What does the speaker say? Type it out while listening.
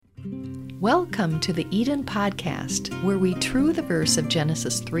Welcome to the Eden Podcast, where we true the verse of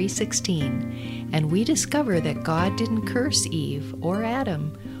Genesis 3:16, and we discover that God didn't curse Eve or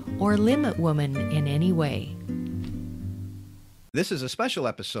Adam or limit woman in any way. This is a special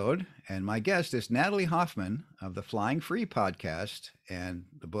episode, and my guest is Natalie Hoffman of the Flying Free podcast, and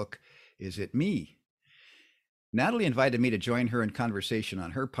the book, Is It Me? Natalie invited me to join her in conversation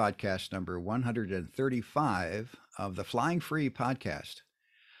on her podcast number 135 of the Flying Free podcast.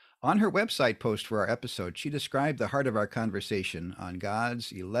 On her website post for our episode, she described the heart of our conversation on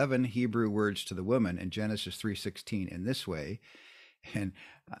God's 11 Hebrew words to the woman in Genesis 3:16 in this way. And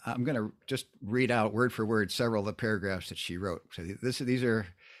I'm going to just read out word for word several of the paragraphs that she wrote. So these are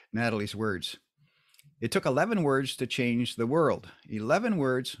Natalie's words. It took 11 words to change the world. 11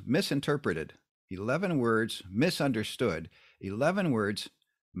 words misinterpreted. 11 words misunderstood. 11 words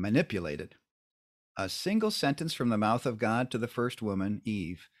manipulated. A single sentence from the mouth of God to the first woman,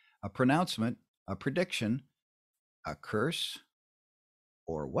 Eve. A pronouncement, a prediction, a curse,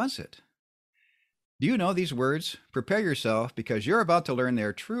 or was it? Do you know these words? Prepare yourself, because you're about to learn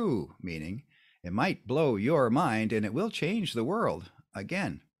their true meaning. It might blow your mind, and it will change the world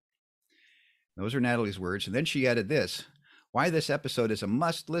again. Those are Natalie's words. And then she added this: why this episode is a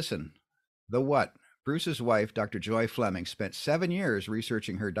must listen. The what? Bruce's wife, Dr. Joy Fleming, spent 7 years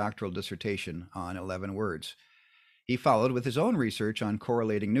researching her doctoral dissertation on 11 words. He followed with his own research on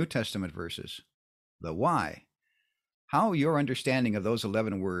correlating New Testament verses. The why. How your understanding of those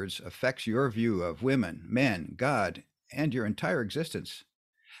 11 words affects your view of women, men, God, and your entire existence.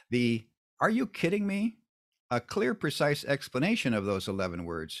 The are you kidding me? A clear, precise explanation of those 11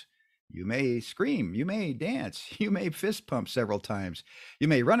 words. You may scream, you may dance, you may fist pump several times. You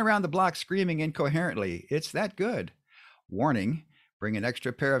may run around the block screaming incoherently. It's that good. Warning. Bring an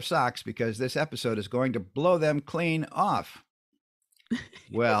extra pair of socks, because this episode is going to blow them clean off.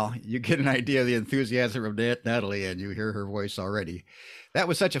 Well, you get an idea of the enthusiasm of Natalie, and you hear her voice already. That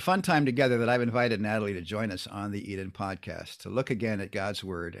was such a fun time together that I've invited Natalie to join us on the Eden podcast, to look again at God's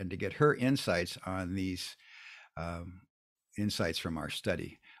Word and to get her insights on these insights from our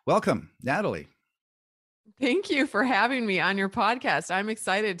study. Welcome, Natalie. Thank you for having me on your podcast. I'm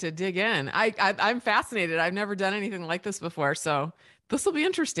excited to dig in. I'm fascinated. I've never done anything like this before, so this will be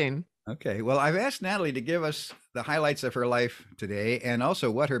interesting. Okay. Well, I've asked Natalie to give us the highlights of her life today and also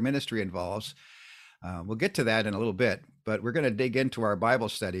what her ministry involves. We'll get to that in a little bit, but we're going to dig into our Bible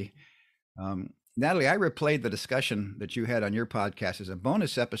study. Natalie, I replayed the discussion that you had on your podcast as a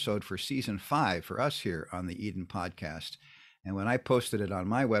bonus episode for season 5 for us here on the Eden podcast. And when I posted it on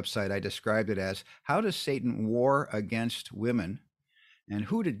my website, I described it as, how does Satan war against women? And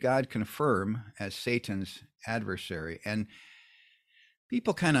who did God confirm as Satan's adversary? And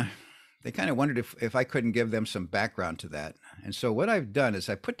people kind of wondered if I couldn't give them some background to that. And so what I've done is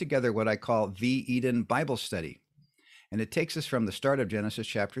I put together what I call the Eden Bible Study. And it takes us from the start of Genesis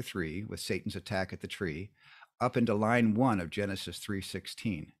chapter 3 with Satan's attack at the tree up into line 1 of Genesis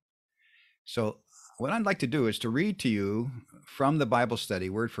 3:16. So what I'd like to do is to read to you from the Bible study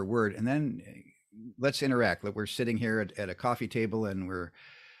word for word, and then let's interact. We're sitting here at a coffee table, and we're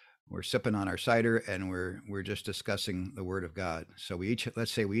sipping on our cider, and we're just discussing the Word of God. So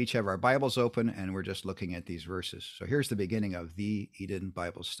let's say we each have our Bibles open, and we're just looking at these verses. So here's the beginning of the Eden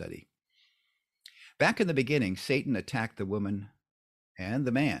Bible Study. Back in the beginning, Satan attacked the woman and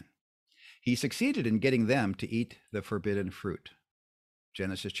the man. He succeeded in getting them to eat the forbidden fruit.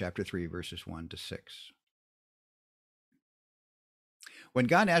 Genesis chapter 3, verses 1-6. When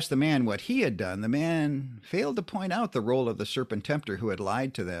God asked the man what he had done, the man failed to point out the role of the serpent tempter who had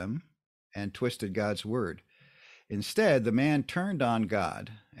lied to them and twisted God's word. Instead, the man turned on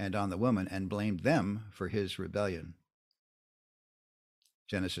God and on the woman and blamed them for his rebellion.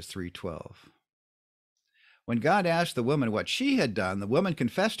 Genesis 3:12. When God asked the woman what she had done, the woman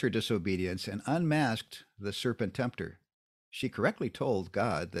confessed her disobedience and unmasked the serpent tempter. She correctly told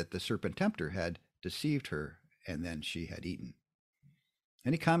God that the serpent tempter had deceived her, and then she had eaten.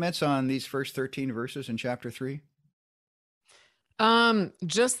 Any comments on these first 13 verses in chapter 3?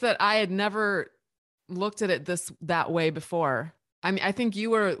 Just that I had never looked at it that way before. I mean, I think you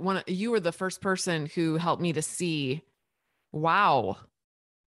were the first person who helped me to see, wow,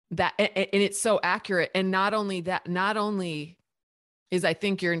 that, and it's so accurate. And not only is, I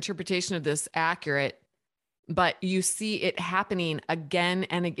think, your interpretation of this accurate, but you see it happening again,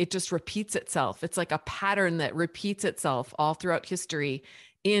 and it just repeats itself. It's like a pattern that repeats itself all throughout history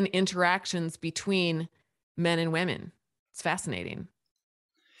in interactions between men and women. It's fascinating.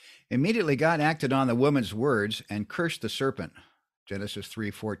 Immediately, God acted on the woman's words and cursed the serpent. Genesis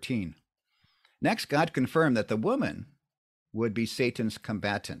 3:14. Next, God confirmed that the woman would be Satan's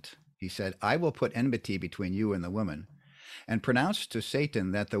combatant. He said, I will put enmity between you and the woman, and announced to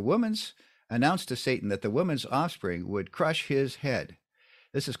Satan that the woman's offspring would crush his head.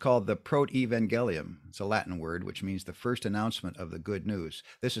 This is called the proto-evangelium. It's a Latin word, which means the first announcement of the good news.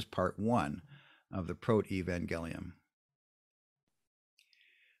 This is part 1 of the proto-evangelium.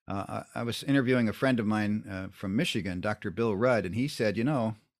 I was interviewing a friend of mine from Michigan, Dr. Bill Rudd, and he said,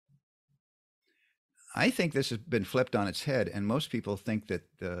 I think this has been flipped on its head, and most people think that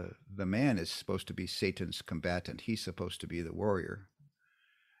the man is supposed to be Satan's combatant. He's supposed to be the warrior.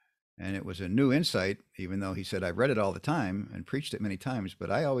 And it was a new insight, even though he said, I've read it all the time and preached it many times,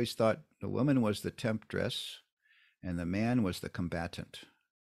 but I always thought the woman was the temptress and the man was the combatant.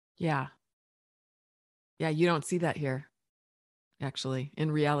 Yeah. Yeah, you don't see that here, actually,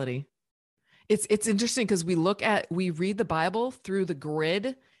 in reality. It's interesting because we read the Bible through the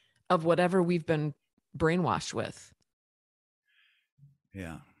grid of whatever we've been brainwashed with.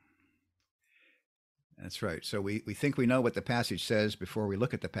 Yeah. That's right. So we think we know what the passage says before we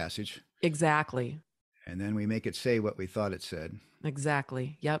look at the passage. Exactly. And then we make it say what we thought it said.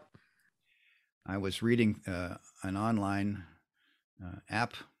 Exactly. Yep. I was reading an online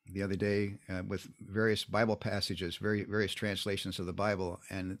app the other day with various Bible passages, various translations of the Bible.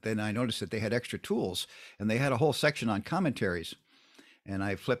 And then I noticed that they had extra tools, and they had a whole section on commentaries. And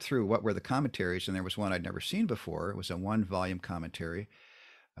I flipped through what were the commentaries, and there was one I'd never seen before. It was a 1-volume commentary.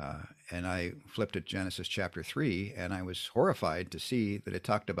 And I flipped at Genesis chapter 3, and I was horrified to see that it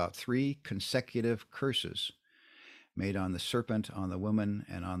talked about 3 consecutive curses made on the serpent, on the woman,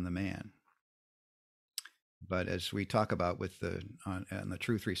 and on the man. But as we talk about with on the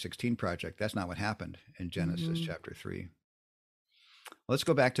True 316 project, that's not what happened in Genesis chapter 3. Let's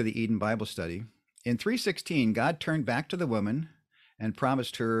go back to the Eden Bible study. In 3:16, God turned back to the woman and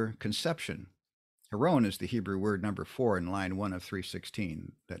promised her conception. Heron is the Hebrew word number 4 in line 1 of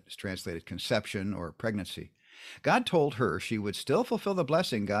 3:16 that is translated conception or pregnancy. God told her she would still fulfill the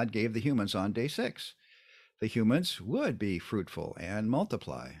blessing God gave the humans on day 6. The humans would be fruitful and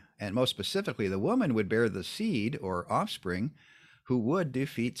multiply, and most specifically, the woman would bear the seed or offspring who would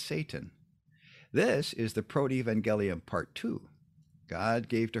defeat Satan. This is the Proto-Evangelium part 2. God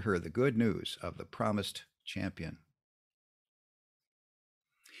gave to her the good news of the promised champion.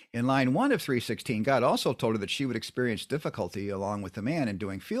 In line 1 of 3:16, God also told her that she would experience difficulty along with the man in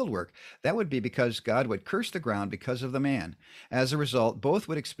doing field work. That would be because God would curse the ground because of the man. As a result, both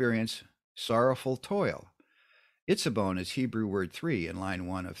would experience sorrowful toil. Itzabon is Hebrew word 3 in line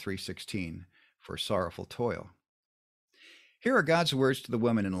 1 of 3:16 for sorrowful toil. Here are God's words to the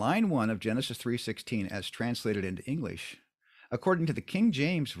woman in line 1 of Genesis 3:16 as translated into English, according to the King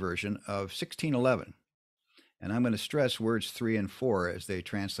James Version of 1611. And I'm going to stress words 3 and 4 as they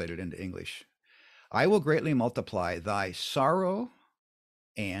translate it into English. I will greatly multiply thy sorrow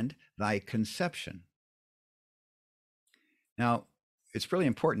and thy conception. Now, it's really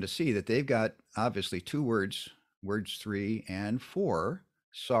important to see that they've got obviously 2 words 3 and 4,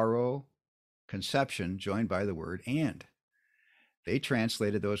 sorrow, conception, joined by the word and. They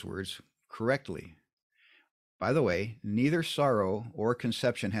translated those words correctly. By the way, neither sorrow or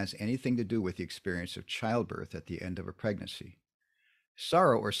conception has anything to do with the experience of childbirth at the end of a pregnancy.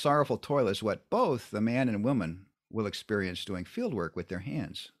 Sorrow or sorrowful toil is what both the man and woman will experience doing field work with their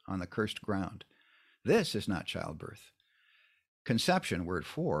hands on the cursed ground. This is not childbirth. Conception, word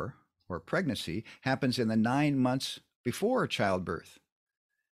 4, or pregnancy, happens in the 9 months before childbirth.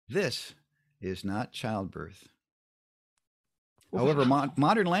 This is not childbirth. However,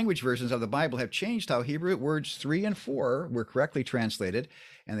 modern language versions of the Bible have changed how Hebrew words 3 and 4 were correctly translated,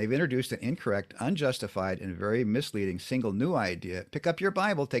 and they've introduced an incorrect, unjustified, and very misleading single new idea. Pick up your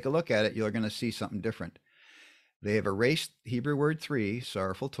Bible, take a look at it, you're going to see something different. They have erased Hebrew word 3,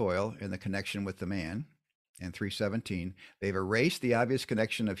 sorrowful toil, in the connection with the man, in 3:17. They've erased the obvious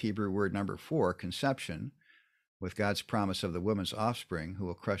connection of Hebrew word number 4, conception, with God's promise of the woman's offspring who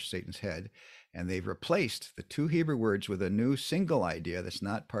will crush Satan's head. And they've replaced the 2 Hebrew words with a new single idea that's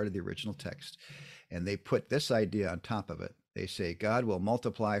not part of the original text. And they put this idea on top of it. They say, God will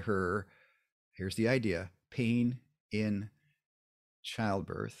multiply her, here's the idea, pain in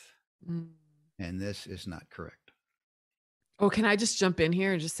childbirth. And this is not correct. Oh, can I just jump in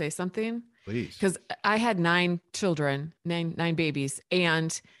here and just say something? Please. Because I had 9 children, nine babies.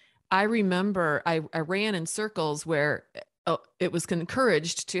 And I remember I ran in circles where it was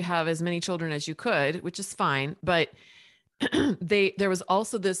encouraged to have as many children as you could, which is fine. But there was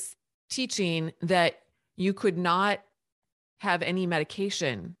also this teaching that you could not have any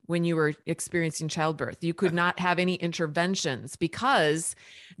medication when you were experiencing childbirth. You could not have any interventions because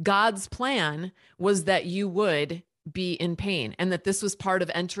God's plan was that you would be in pain, and that this was part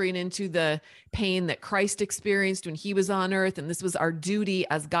of entering into the pain that Christ experienced when he was on earth. And this was our duty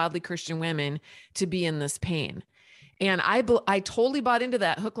as godly Christian women to be in this pain. And I totally bought into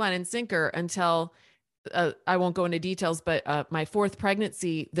that hook, line, and sinker until I won't go into details, but my fourth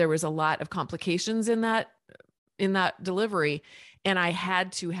pregnancy, there was a lot of complications in that delivery, and I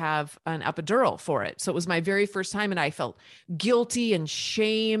had to have an epidural for it. So it was my very first time, and I felt guilty and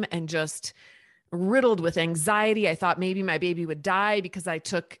shame and just riddled with anxiety. I thought maybe my baby would die because I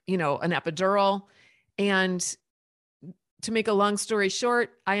took, an epidural. And to make a long story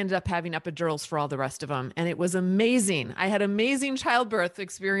short, I ended up having epidurals for all the rest of them. And it was amazing. I had amazing childbirth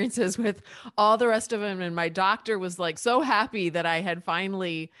experiences with all the rest of them. And my doctor was like so happy that I had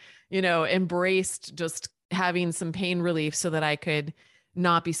finally, embraced just having some pain relief so that I could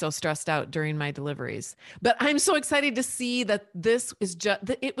not be so stressed out during my deliveries. But I'm so excited to see that this is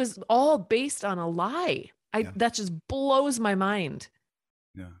it was all based on a lie. That just blows my mind.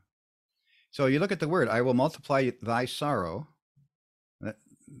 Yeah. So you look at the word, I will multiply thy sorrow.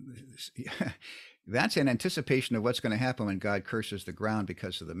 That's in anticipation of what's going to happen when God curses the ground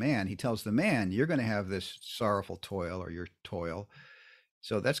because of the man. He tells the man, you're going to have this sorrowful toil, or your toil.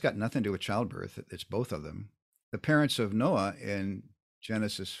 So that's got nothing to do with childbirth. It's both of them. The parents of Noah in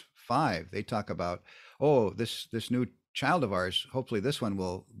Genesis 5, they talk about, this new child of ours, hopefully this one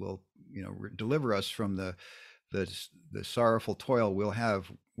will deliver us from the sorrowful toil we'll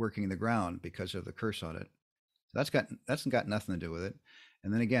have working the ground because of the curse on it. So that's got nothing to do with it.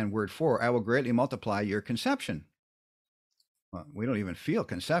 And then again, word 4, I will greatly multiply your conception. Well, we don't even feel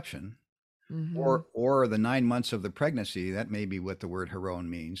conception. Mm-hmm. Or the 9 months of the pregnancy. That may be what the word Haron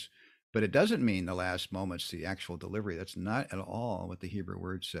means, but it doesn't mean the last moments, the actual delivery. That's not at all what the Hebrew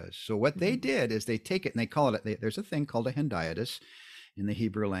word says. So what they did is they take it and they call it, there's a thing called a hendiadys in the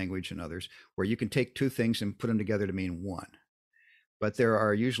Hebrew language and others, where you can take two things and put them together to mean one. But there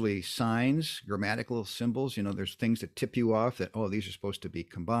are usually signs, grammatical symbols, there's things that tip you off that, these are supposed to be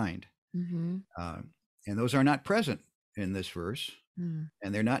combined. Mm-hmm. And those are not present in this verse. And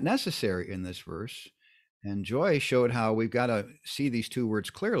they're not necessary in this verse. And Joy showed how we've got to see these two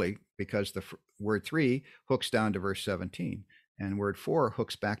words clearly, because the word 3 hooks down to verse 17 and word 4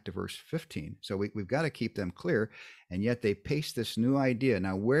 hooks back to verse 15. So we've got to keep them clear. And yet they paste this new idea.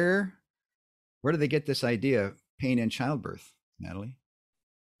 Now, where do they get this idea of pain in childbirth, Natalie?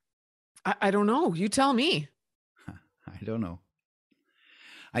 I don't know. You tell me. I don't know.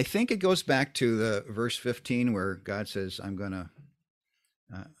 I think it goes back to the verse 15 where God says, I'm going to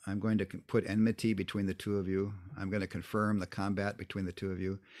put enmity between the two of you. I'm going to confirm the combat between the two of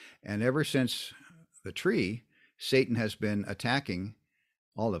you. And ever since the tree, Satan has been attacking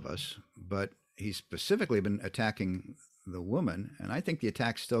all of us, but he's specifically been attacking the woman. And I think the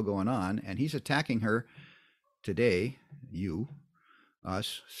attack's still going on. And he's attacking her today,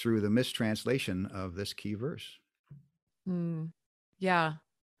 us, through the mistranslation of this key verse. Yeah.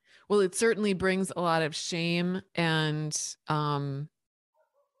 Well, it certainly brings a lot of shame and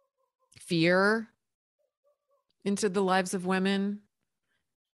fear into the lives of women,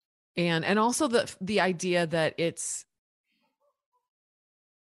 and also the idea that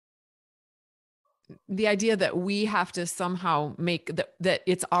we have to somehow make that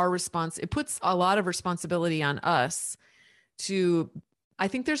it's our response. It puts a lot of responsibility on us to. I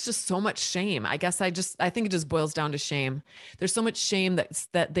think there's just so much shame. I think it just boils down to shame. There's so much shame that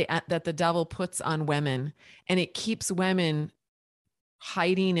the devil puts on women, and it keeps women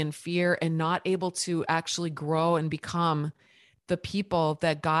hiding in fear and not able to actually grow and become the people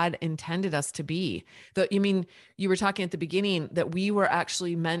that God intended us to be. You were talking at the beginning that we were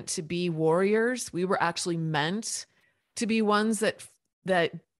actually meant to be warriors. We were actually meant to be ones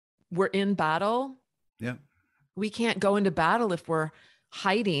that were in battle. Yeah. We can't go into battle if we're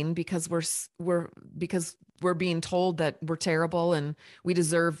hiding because we're being told that we're terrible and we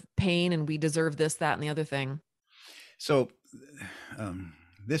deserve pain and we deserve this, that, and the other thing. So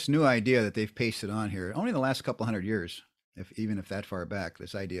this new idea that they've pasted on here, only in the last couple hundred years, even if that far back,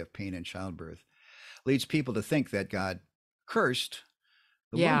 this idea of pain in childbirth leads people to think that God cursed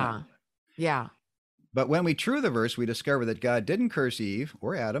the woman. Yeah. But when we true the verse, we discover that God didn't curse Eve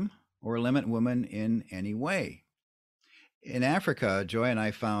or Adam or limit woman in any way. In Africa, Joy and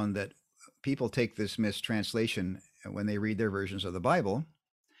I found that people take this mistranslation when they read their versions of the Bible.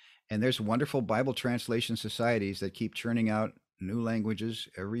 And there's wonderful Bible translation societies that keep churning out new languages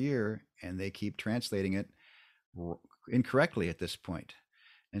every year, and they keep translating it incorrectly at this point.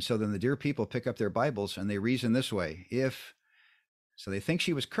 And so then the dear people pick up their Bibles and they reason this way. So they think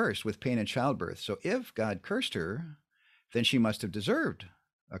she was cursed with pain in childbirth. So if God cursed her, then she must have deserved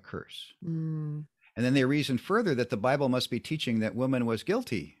a curse. And then they reason further that the Bible must be teaching that woman was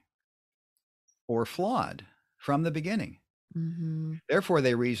guilty or flawed from the beginning. Mm-hmm. Therefore,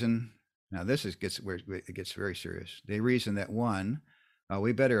 they reason, now this gets where it gets very serious. They reason that one,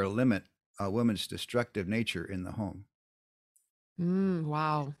 we better limit a woman's destructive nature in the home.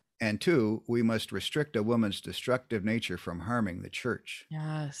 Wow. And two, we must restrict a woman's destructive nature from harming the church.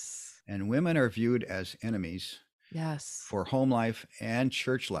 Yes. And women are viewed as enemies Yes. for home life and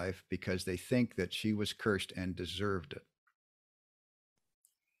church life because they think that she was cursed and deserved it.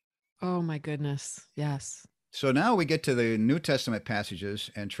 Oh my goodness. Yes. So now we get to the New Testament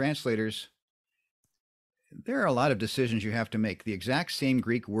passages, and translators, there are a lot of decisions you have to make. The exact same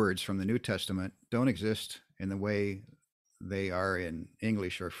Greek words from the New Testament don't exist in the way they are in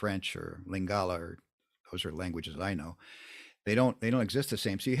English or French or Lingala, or those are languages I know. They don't exist the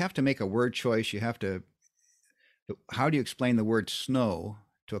same. So you have to make a word choice. You have to, how do you explain the word snow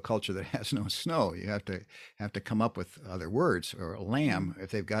to a culture that has no snow? You have to come up with other words, or a lamb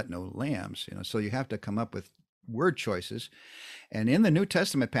if they've got no lambs, so you have to come up with word choices. And in the New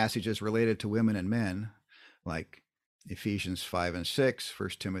Testament passages related to women and men, like Ephesians 5 and 6, 1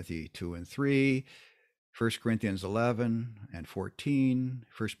 Timothy 2 and 3, 1 Corinthians 11 and 14,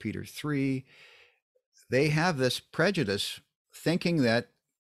 1 Peter 3, they have this prejudice thinking that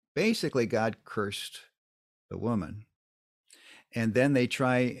basically God cursed the woman. And then they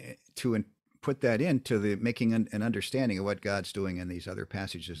try to put that into the making an understanding of what God's doing in these other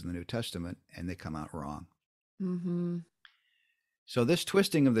passages in the New Testament, and they come out wrong. Mm-hmm. So this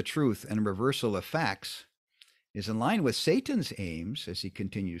twisting of the truth and reversal of facts is in line with Satan's aims as he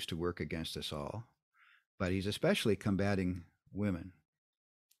continues to work against us all, but he's especially combating women.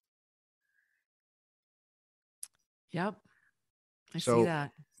 Yep. I So see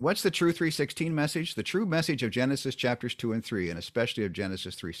that. what's the true 3:16 message? The true message of Genesis chapters 2 and 3, and especially of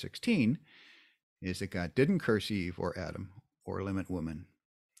Genesis 3:16, is that God didn't curse Eve or Adam or limit woman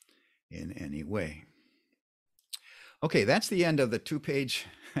in any way. Okay, that's the end of the 2-page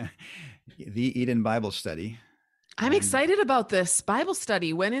The Eden Bible Study. I'm excited about this Bible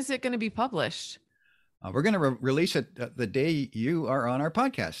study. When is it going to be published? We're going to release it the day you are on our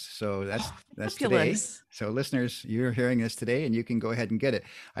podcast. So that's today. So listeners, you're hearing this today, and you can go ahead and get it.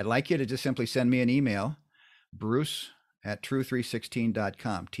 I'd like you to just simply send me an email,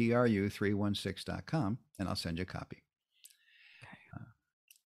 bruce@true316.com, TRU316.com, and I'll send you a copy. Okay.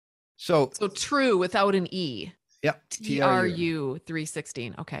 So true without an E. Yep.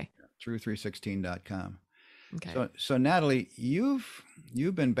 TRU316. Okay. True316.com. Okay. So Natalie, you've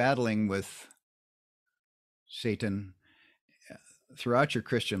been battling with Satan throughout your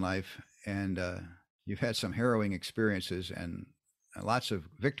Christian life, and you've had some harrowing experiences and lots of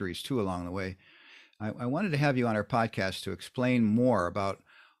victories too along the way. I wanted to have you on our podcast to explain more about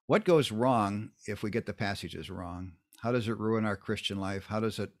what goes wrong if we get the passages wrong. How does it ruin our Christian life? How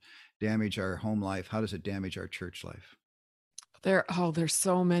does it damage our home life? How does it damage our church life? There's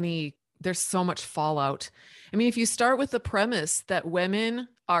so much fallout. I mean, if you start with the premise that women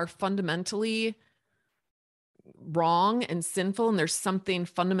are fundamentally wrong and sinful, and there's something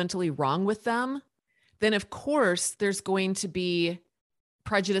fundamentally wrong with them, then of course there's going to be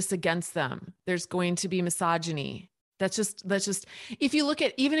prejudice against them. There's going to be misogyny. That's just, if you look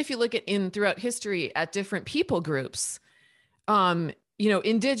at in throughout history at different people groups,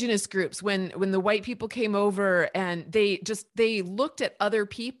 indigenous groups, when the white people came over and they looked at other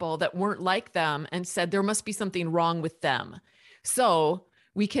people that weren't like them and said, there must be something wrong with them.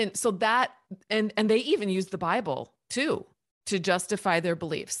 And they even used the Bible too, to justify their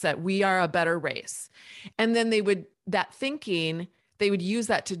beliefs that we are a better race. And then they would use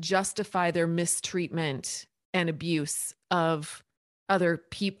that to justify their mistreatment and abuse of other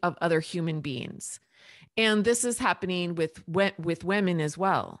human beings. And this is happening with women as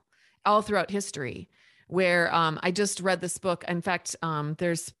well, all throughout history, where I just read this book. In fact, it'll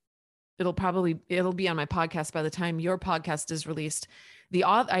be on my podcast by the time your podcast is released.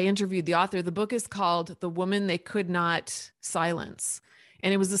 I interviewed the author. The book is called The Woman They Could Not Silence.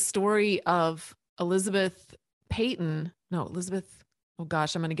 And it was a story of Elizabeth. Oh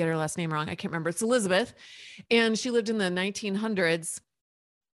gosh, I'm going to get her last name wrong. I can't remember. It's Elizabeth. And she lived in the 1900s.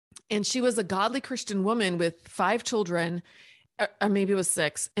 And she was a godly Christian woman with 5 children, or maybe it was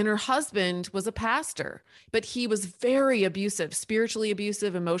 6. And her husband was a pastor, but he was very abusive, spiritually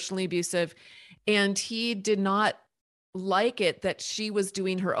abusive, emotionally abusive. And he did not like it that she was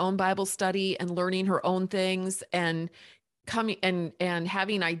doing her own Bible study and learning her own things and coming and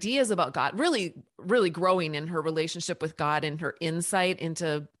having ideas about God, really, really growing in her relationship with God and her insight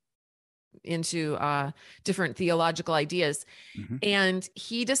into different theological ideas. Mm-hmm. And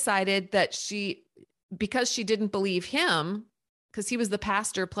he decided that because she didn't believe him, because he was the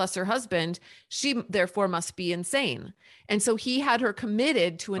pastor plus her husband, she therefore must be insane. And so he had her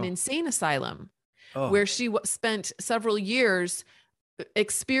committed to an insane asylum where she spent several years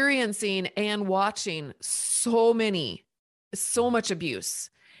experiencing and watching so much abuse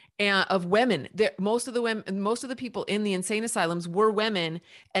of women. Most of the people in the insane asylums were women,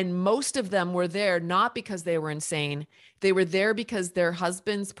 and most of them were there not because they were insane. They were there because their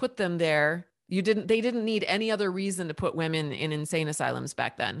husbands put them there. They didn't need any other reason to put women in insane asylums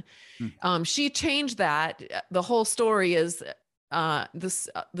back then. She changed that. The whole story is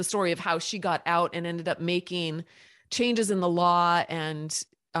the story of how she got out and ended up making changes in the law and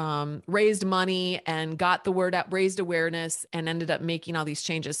raised money and got the word out, raised awareness, and ended up making all these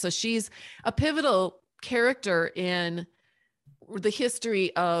changes. So she's a pivotal character in the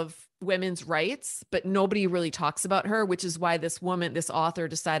history of women's rights, but nobody really talks about her, which is why this author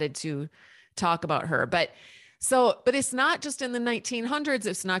decided to talk about her. But it's not just in the 1900s.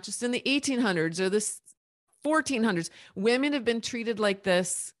 It's not just in the 1800s or the 1400s. Women have been treated like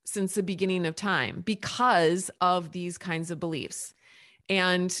this since the beginning of time because of these kinds of beliefs.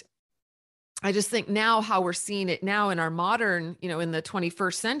 And I just think now how we're seeing it now in our modern, in the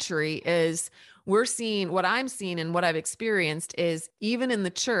 21st century is we're seeing what I'm seeing and what I've experienced is even in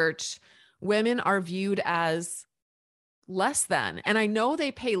the church, women are viewed as less than. And I know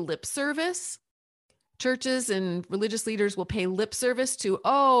they pay lip service. Churches and religious leaders will pay lip service to,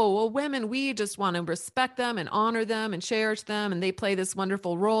 women, we just want to respect them and honor them and cherish them. And they play this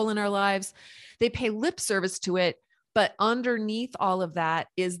wonderful role in our lives. They pay lip service to it. But underneath all of that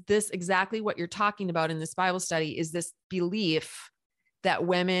is this exactly what you're talking about in this Bible study is this belief that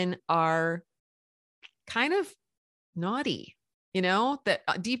women are kind of naughty, that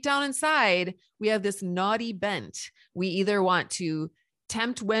deep down inside, we have this naughty bent. We either want to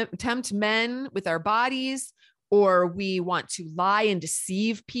tempt men with our bodies, or we want to lie and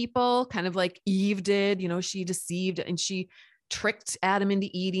deceive people, kind of like Eve did. She deceived and she tricked Adam into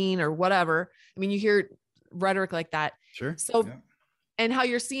eating or whatever. I mean, you hear rhetoric like that. Sure. So, and how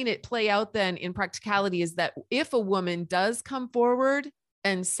you're seeing it play out then in practicality is that if a woman does come forward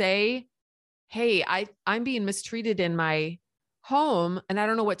and say, hey, I'm being mistreated in my home and I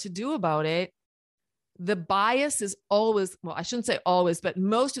don't know what to do about it. The bias is always, well, I shouldn't say always, but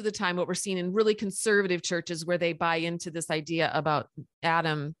most of the time what we're seeing in really conservative churches where they buy into this idea about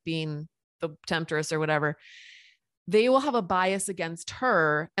Adam being the temptress or whatever, they will have a bias against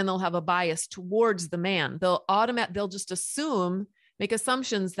her and they'll have a bias towards the man. They'll just make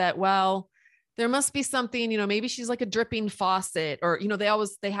assumptions that, well, there must be something, maybe she's like a dripping faucet or,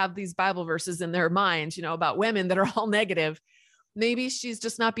 they have these Bible verses in their minds, about women that are all negative. Maybe she's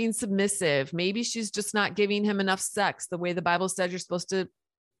just not being submissive. Maybe she's just not giving him enough sex the way the Bible says you're supposed to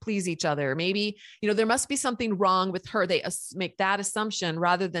please each other. Maybe, there must be something wrong with her. They make that assumption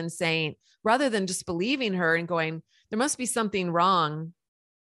rather than just believing her and going, there must be something wrong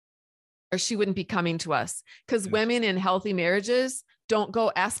or she wouldn't be coming to us. Because women in healthy marriages don't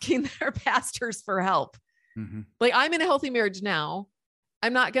go asking their pastors for help. Mm-hmm. Like I'm in a healthy marriage now.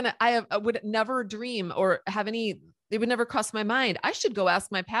 I would never dream or have it would never cross my mind. I should go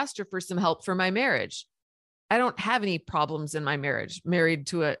ask my pastor for some help for my marriage. I don't have any problems in my marriage, married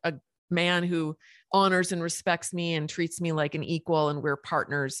to a man who honors and respects me and treats me like an equal, and we're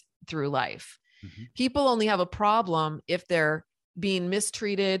partners through life. Mm-hmm. People only have a problem if they're being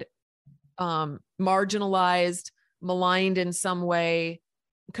mistreated, marginalized, maligned in some way,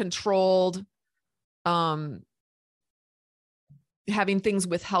 controlled, having things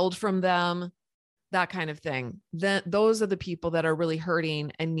withheld from them, that kind of thing. Then those are the people that are really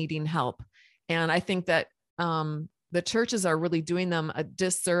hurting and needing help. And I think that the churches are really doing them a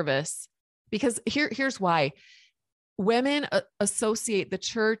disservice because here's why. Women associate the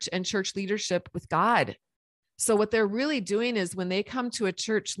church and church leadership with God. So what they're really doing is when they come to a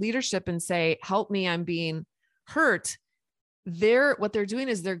church leadership and say, help me, I'm being hurt. What they're doing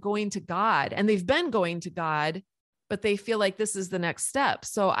is they're going to God, and they've been going to God, but they feel like this is the next step.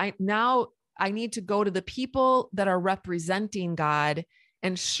 So I need to go to the people that are representing God,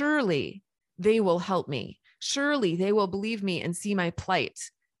 and surely they will help me. Surely they will believe me and see my plight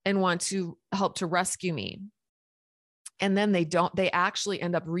and want to help to rescue me. And then they actually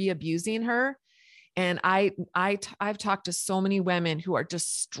end up re-abusing her. And I've talked to so many women who are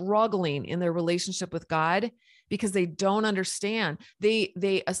just struggling in their relationship with God because they don't understand.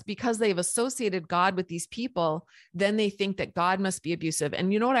 Because they've associated God with these people, then they think that God must be abusive.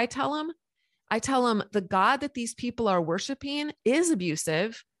 And you know what I tell them? I tell them the God that these people are worshiping is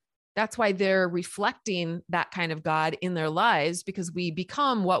abusive, That's why they're reflecting that kind of God in their lives, because we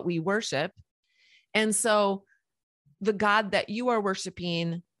become what we worship. And so the God that you are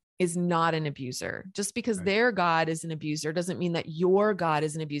worshiping is not an abuser. Just because their God is an abuser doesn't mean that your God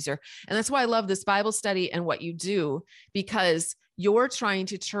is an abuser. And that's why I love this Bible study and what you do, because you're trying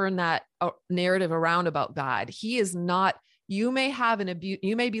to turn that narrative around about God. He is not, you may have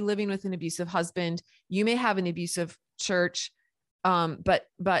you may be living with an abusive husband. You may have an abusive church.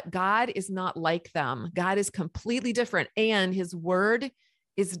 But God is not like them. God is completely different. And his word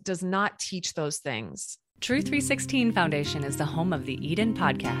does not teach those things. True 316 Foundation is the home of the Eden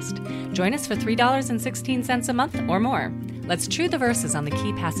podcast. Join us for $3.16 a month or more. Let's true the verses on the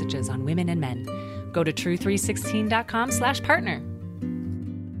key passages on women and men. Go to true316.com/partner.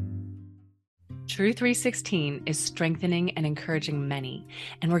 True 316 is strengthening and encouraging many,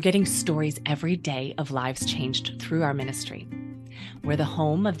 and we're getting stories every day of lives changed through our ministry. We're the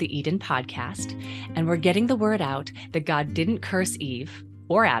home of the Eden podcast, and we're getting the word out that God didn't curse Eve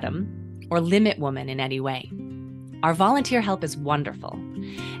or Adam or limit woman in any way. Our volunteer help is wonderful,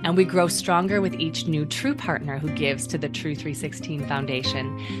 and we grow stronger with each new true partner who gives to the True 316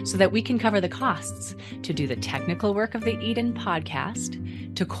 Foundation so that we can cover the costs to do the technical work of the Eden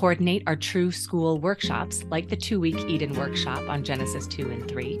podcast, to coordinate our True School workshops like the 2-week Eden workshop on Genesis 2 and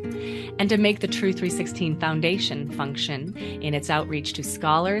 3, and to make the True 316 Foundation function in its outreach to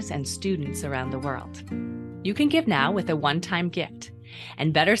scholars and students around the world. You can give now with a one-time gift.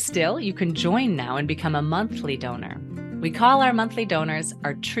 And better still, you can join now and become a monthly donor. We call our monthly donors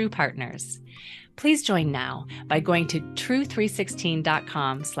our true partners. Please join now by going to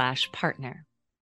true316.com/partner.